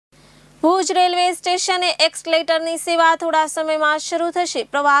Bhuj railway સ્ટેશને એસ્કેલેટરની સેવા થોડા સમયમાં શરૂ થશે।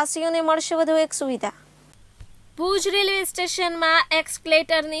 પ્રવાસીઓને મળશે વધુ એક સુવિધા। ભુજ રેલવે સ્ટેશનમાં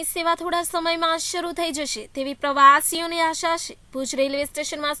એસ્કેલેટરની સેવા થોડા સમયમાં શરૂ થઈ જશે તેવી પ્રવાસીઓની આશા છે। ભુજ રેલવે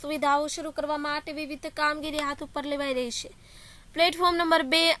સ્ટેશનમાં સુવિધાઓ શરૂ કરવા માટે વિવિધ કામગીરી હાથ ઉપર લેવાઈ રહી છે। પ્લેટફોર્મ નંબર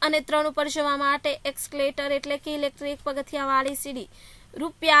 2 અને 3 ઉપર જવા માટે એસ્કેલેટર એટલે કે ઇલેક્ટ્રિક પગથિયાવાળી સીડી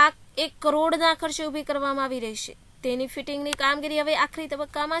રૂપિયા 1 કરોડના ખર્ચે ઊભી કરવામાં આવી રહી છે। તેની ફિટિંગની કામગીરી હવે આખરી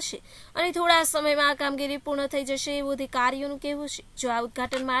તબક્કામાં છે અને થોડા સમયમાં આ કામગીરી પૂર્ણ થઈ જશે એવું અધિકારીઓનું કહેવું છે। જો આ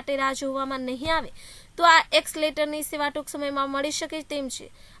ઉદ્ઘાટન માટે રાહ જોવામાં નહીં આવે તો આ એસ્કેલેટરની સેવા ટૂંક સમયમાં મળી શકે તેમ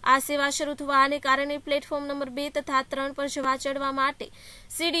છે। આ સેવા શરૂ થવાને કારણે પ્લેટફોર્મ નંબર 2 તથા 3 પર જવા ચડવા માટે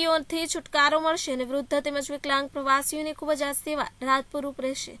સીડીઓથી છુટકારો મળશે અને વૃદ્ધ તેમજ વિકલાંગ પ્રવાસીઓને ખૂબ જ આ સેવા રાહતરૂપ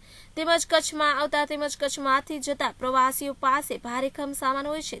રહેશે। તેમજ કચ્છમાં આવતા તેમજ કચ્છમાંથી જતા પ્રવાસીઓ પાસે ભારે ખમ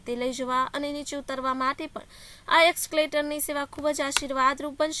સામાન હોય છે તે લઈ જવા અને નીચે ઉતરવા માટે પણ આ એસ્કેલેટરની સેવા ખૂબ જ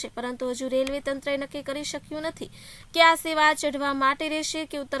આશીર્વાદરૂપ બનશે। પરંતુ હજુ રેલવે તંત્રએ નક્કી કરી શક્યું નથી કે આ સેવા ચઢવા માટે રહેશે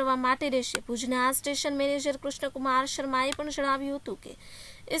કે ઉતરવા માટે રહેશે। ભુજના સ્ટેશન મેનેજર કૃષ્ણકુમાર શર્માએ પણ જણાવ્યું હતું કે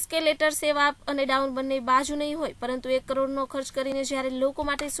એસ્કેલેટર સેવા અને ડાઉન બંને બાજુ નહીં હોય, પરંતુ 1 કરોડનો ખર્ચ કરીને જ્યારે લોકો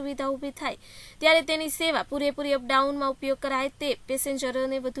માટે સુવિધા ઊભી થાય ત્યારે તેની સેવા પૂરેપૂરી અપડાઉનમાં ઉપયોગ કરાય તે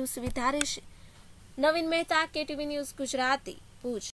પેસેન્જરોને વધુ સુવિધા રહેશે। નવીન મહેતા, KTV ન્યૂઝ ગુજરાતી, ભુજ।